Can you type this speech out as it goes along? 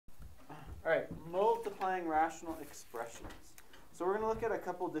right, multiplying rational expressions. So we're going to look at a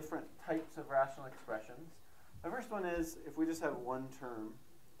couple different types of rational expressions. The first one is if we just have one term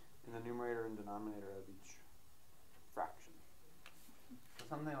in the numerator and denominator of each fraction. So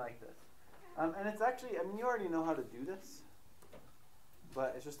something like this. And it's actually, I mean, you already know how to do this,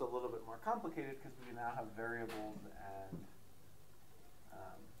 but it's just a little bit more complicated because we now have variables and,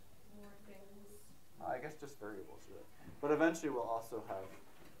 more things. well, I guess just variables, really. But eventually we'll also have,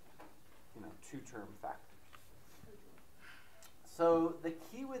 you know, two-term factors. So the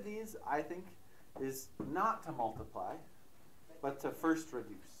key with these, I think, is not to multiply, but to first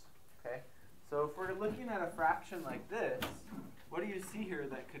reduce. Okay? So if we're looking at a fraction like this, what do you see here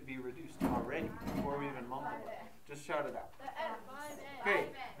that could be reduced already before we even multiply? Just shout it out.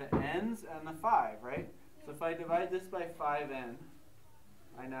 Okay, the n's and the 5, right? So if I divide this by 5n,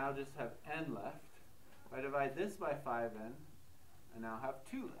 I now just have n left. If I divide this by 5n, I now have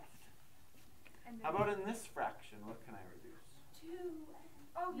 2 left. How about in this fraction? What can I reduce? 2.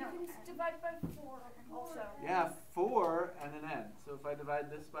 Oh, you can divide by 4 also. Yeah, 4 and an n. So if I divide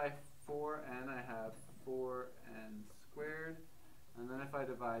this by 4n, I have 4n squared. And then if I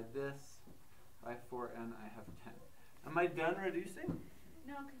divide this by 4n, I have 10. Am I done reducing?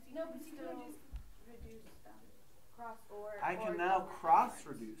 No, because you can reduce them. Cross or. I can now cross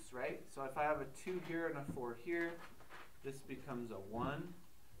reduce, right? So if I have a 2 here and a 4 here, this becomes a 1,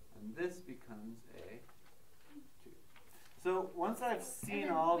 and this becomes a 2. So once I've seen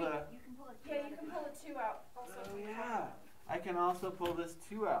all the... You can pull you can pull a 2 out also. Oh yeah, I can also pull this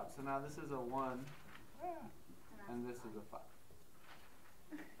 2 out. So now this is a 1, and this is a 5.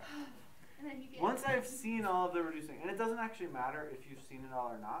 And then you get Once I've seen all of the reducing, and it doesn't actually matter if you've seen it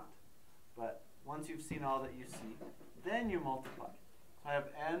all or not, but once you've seen all that you see, then you multiply. So I have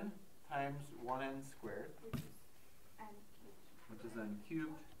n times 1n squared, which is n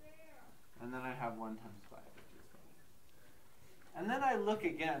cubed, and then I have 1 times 5, which is 5. And then I look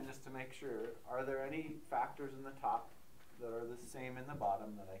again just to make sure, are there any factors in the top that are the same in the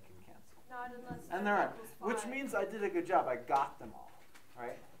bottom that I can cancel? not unless. And there are, equals which 5. means I did a good job. I got them all,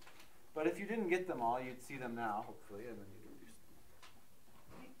 right? But if you didn't get them all, you'd see them now, hopefully, and then you'd reduce them.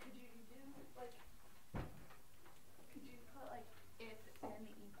 Could you do like? Could you put like if n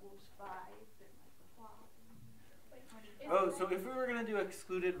equals 5, then like Oh, so if we were going to do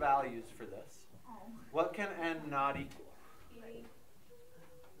excluded values for this, what can n not equal?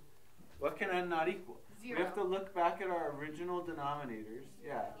 What can n not equal? 0. We have to look back at our original denominators.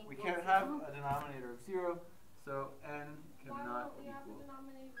 Yeah, we can't have a denominator of 0, so n cannot we have a equal.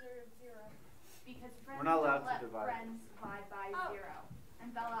 denominator of 0? Because friends We're not allowed don't to let divide. friends divide by 0. And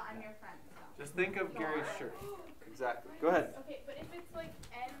Bella, I'm your friend. So. Just think of Gary's shirt. Exactly. Go ahead. Okay, but if it's like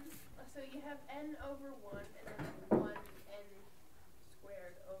n, so you have n over 1 and then 1 n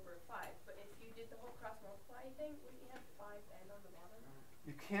squared over 5. But if you did the whole cross multiply thing, wouldn't you have 5n on the bottom?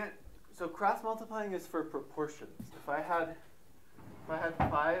 You can't. So cross multiplying is for proportions. If I had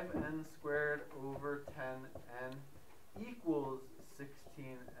 5n squared over 10n equals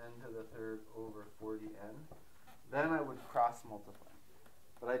 16n to the third over 40n, then I would cross multiply.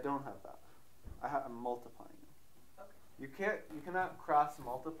 But I don't have that. I'm multiplying them. Okay. You cannot cross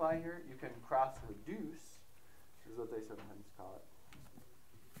multiply here. You can cross reduce, is what they sometimes call it.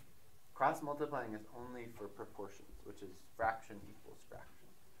 Cross multiplying is only for proportions, which is fraction equals fraction.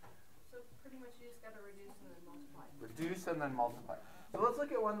 So pretty much you just gotta reduce and then multiply. Reduce and then multiply. So let's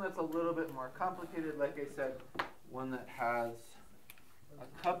look at one that's a little bit more complicated. Like I said, one that has a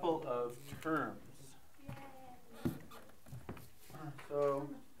couple of terms. So,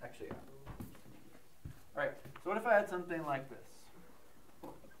 actually, yeah. All right, so what if I had something like this?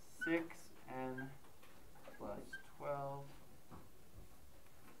 6n plus 12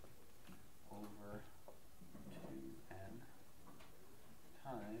 over 2n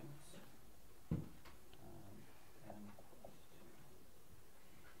times n plus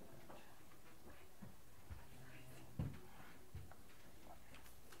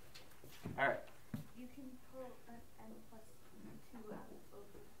 2. All right. You can pull an n plus 2 out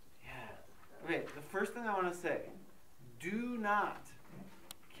over. Yeah. Okay, the first thing I want to say, do not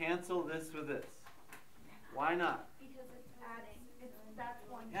cancel this with this. Why not? Because it's adding. That's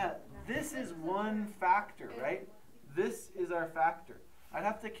one. Yeah, this is one factor, right? This is our factor. I'd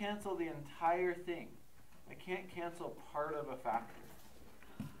have to cancel the entire thing. I can't cancel part of a factor.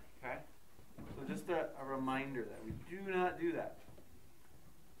 Okay? So just a reminder that we do not do that.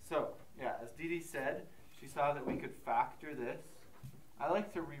 So, yeah, as Dee Dee said, she saw that we could factor this. I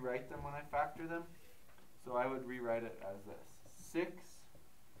like to rewrite them when I factor them. So I would rewrite it as this.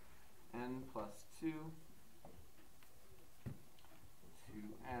 6n plus 2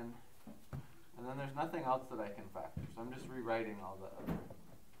 2n then there's nothing else that I can factor. So I'm just rewriting all the other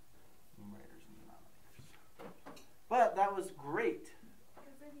numerators and denominators. But that was great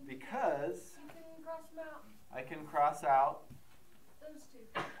because You can cross them out. I can cross out Those two.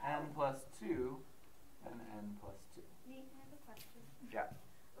 n plus 2 and n plus 2. Nate, I have a question. Yeah.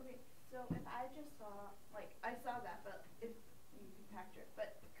 Okay, so if I just saw, like, I saw that, but if you can factor it,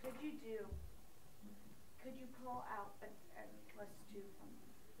 but could you pull out an n plus 2 from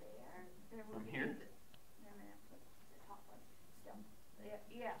there? There would From be here? No, the top one still.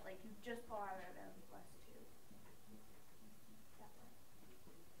 Yeah, like you just pull out an n plus 2. That way.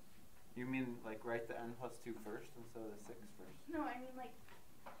 You mean like write the n plus 2 first instead of the 6 first? No, I mean like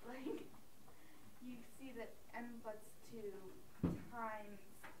you see that n plus 2 times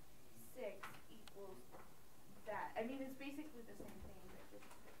 6 equals that. I mean, it's basically the same thing, but just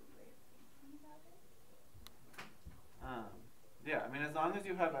a different way of thinking about it. Yeah, I mean, as long as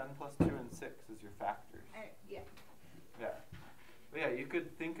you have n plus 2 and 6 as your factors. Yeah. Yeah. But yeah, you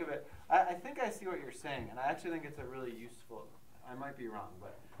could think of it. I think I see what you're saying, and I actually think it's a really useful. I might be wrong,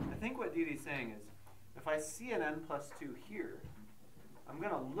 but I think what Dee Dee's saying is if I see an n plus 2 here, I'm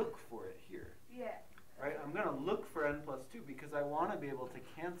going to look for it here. Yeah. Right? I'm going to look for n plus 2 because I want to be able to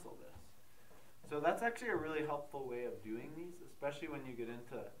cancel this. So that's actually a really helpful way of doing these, especially when you get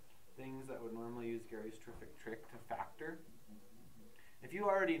into things that would normally use Gary's terrific trick to factor. If you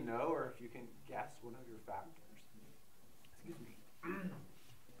already know, or if you can guess one of your factors, excuse me.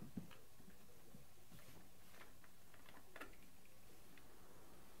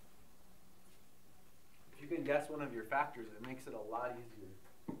 If you can guess one of your factors, it makes it a lot easier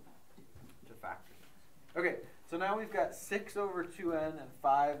to factor. Okay, so now we've got 6 over 2n and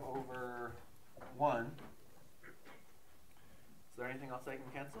 5 over 1. Is there anything else I can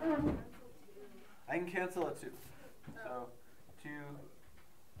cancel? I can cancel a 2. So 2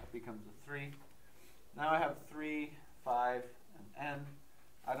 becomes a 3. Now I have 3, 5, and n.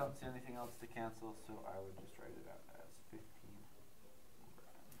 I don't see anything else to cancel, so I would just write it out as 15 over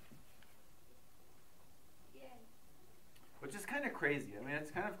n. Yay. Which is kind of crazy. I mean,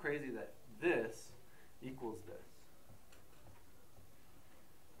 it's kind of crazy that this equals this.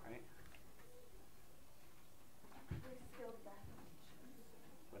 Right? We're still definitions.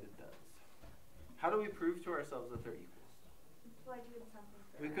 But it does. How do we prove to ourselves that they're equals? Plug in something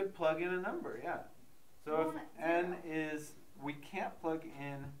for We that. could plug in a number, yeah. So Well, if not n zero. is, we can't plug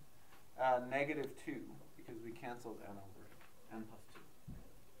in negative 2 because we canceled n over n plus 2.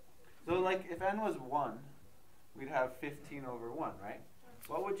 So like if n was 1, we'd have 15 over 1, right?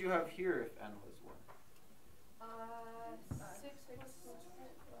 What would you have here if n was 1? 6 plus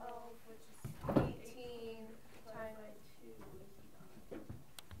 12, which is 18 times 2.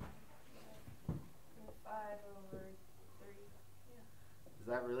 And 5 over 3. Is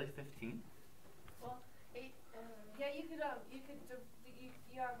that really 15? Well, 8. Yeah, you could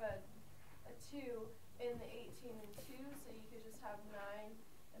you have a 2 in the 18 and 2, so you could just have 9,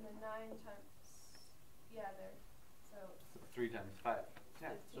 and then 9 times there. So 3 times 5.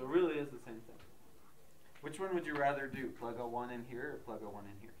 Yeah, so it 15. really is the same thing. Which one would you rather do? Plug a 1 in here or plug a 1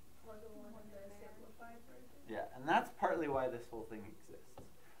 in here? plug a 1 in the simplified version. Yeah, and that's partly why this whole thing exists.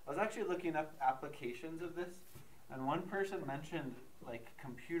 I was actually looking up applications of this, and one person mentioned like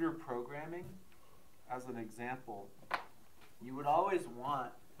computer programming as an example. You would always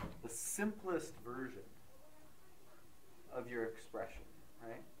want the simplest version of your expression,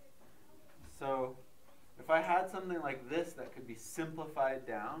 right? So if I had something like this that could be simplified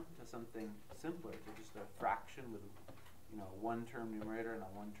down to something simpler, to just a fraction with, you know, a one-term numerator and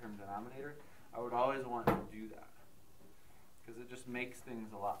a one-term denominator, I would always want to do that because it just makes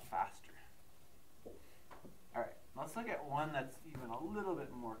things a lot faster. All right, let's look at one that's even a little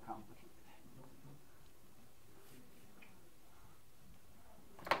bit more complicated.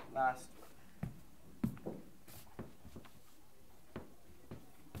 Last one.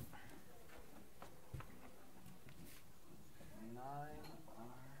 9r.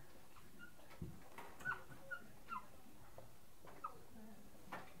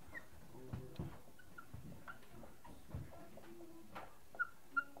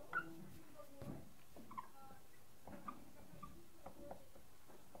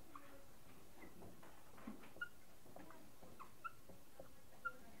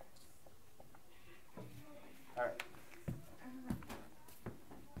 All right.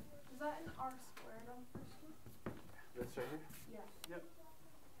 Is that an r squared on the first one? This right here? Yeah. Yep.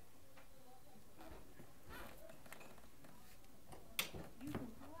 You can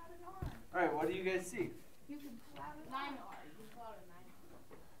pull out an R. All right, what do you guys see? You can pull out an 9R. R. You can pull out a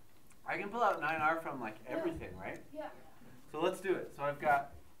 9R. I can pull out 9r from like everything, right? Yeah. So let's do it. So I've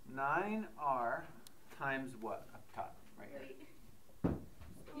got 9r times what up top? Right here. Wait,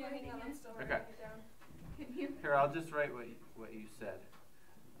 Yeah, hang on, I'm still Okay. writing it down. can you? Here, I'll just write what you said,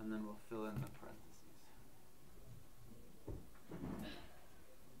 and then we'll fill in the parentheses.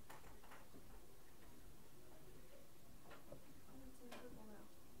 It's in purple now.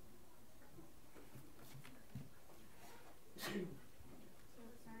 So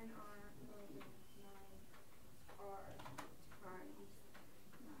 9R over 9R times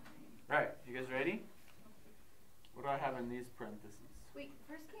 9. Right, you guys ready? What do I have in these parentheses? Wait,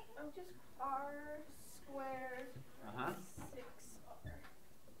 first can't you just R squared Uh-huh. 6R.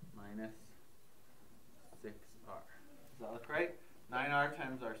 Minus 6r. Does that look right? 9r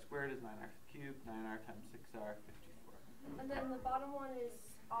times r squared is 9r cubed. 9r times 6r, 54. And then the bottom one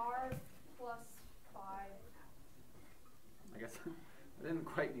is R plus 5. I guess I didn't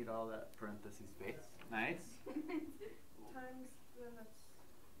quite need all that parentheses space. Nice. Times, then that's,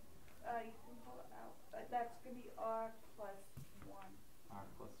 you can pull it out. That's gonna be R plus 1. R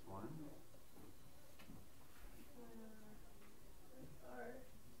plus 1. R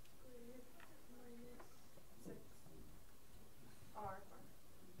squared minus 6R.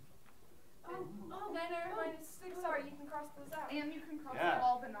 Oh, 9R minus 6R, you can cross those out. And you can cross Yeah. out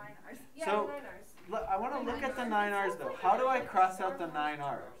all the 9R's. Yeah, So- 9Rs. Look, I want to The look at the 9Rs. 9r's though. How do I cross out the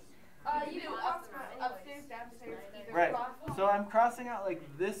 9r's? You do can cross them out upstairs, anyways. downstairs, either Right. cross. So I'm crossing out like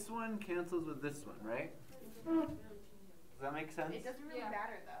this one cancels with this one, right? Does that make sense? It doesn't really Yeah.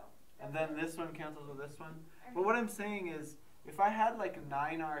 matter though. And then this one cancels with this one. But what I'm saying is, if I had like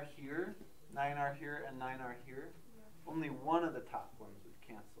 9r here, 9r here, and 9r here, only one of the top ones would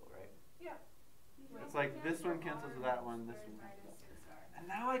cancel, right? Yeah. It's like this one cancels with that one, this one cancels. And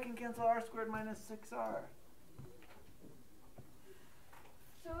now I can cancel r squared minus 6r.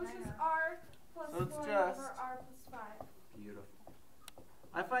 So it's just R plus So it's 1 just- over R plus 5. Beautiful.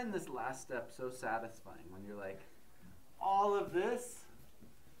 I find this last step so satisfying when you're like, all of this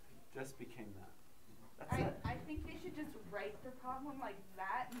just became that. That's it. I think they should just write the problem like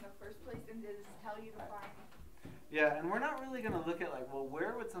that in the first place and just tell you to find. Yeah, and we're not really going to look at like, well,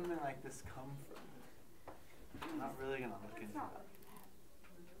 where would something like this come from? We're not really going to look Let's into not that. look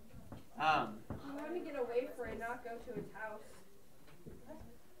at You want to get away from it, not go to its house.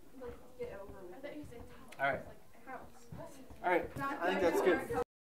 Like, get over that. with I thought it. you said All right. Like, house. All right. Not I think going that's to good. work.